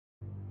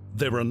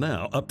There are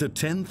now up to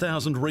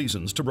 10,000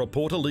 reasons to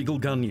report illegal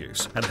gun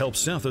use and help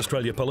South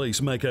Australia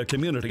Police make our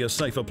community a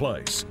safer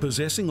place.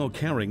 Possessing or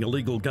carrying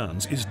illegal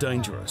guns is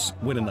dangerous.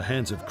 When in the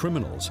hands of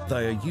criminals,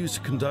 they are used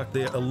to conduct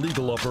their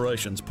illegal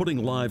operations,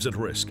 putting lives at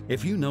risk.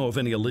 If you know of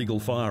any illegal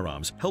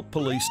firearms, help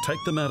police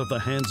take them out of the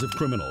hands of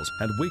criminals,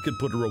 and we could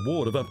put a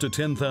reward of up to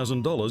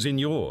 $10,000 in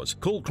yours.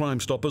 Call Crime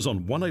Stoppers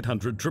on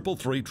 1800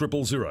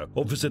 333 000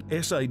 or visit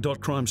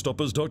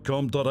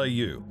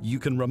sa.crimestoppers.com.au. You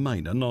can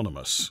remain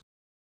anonymous.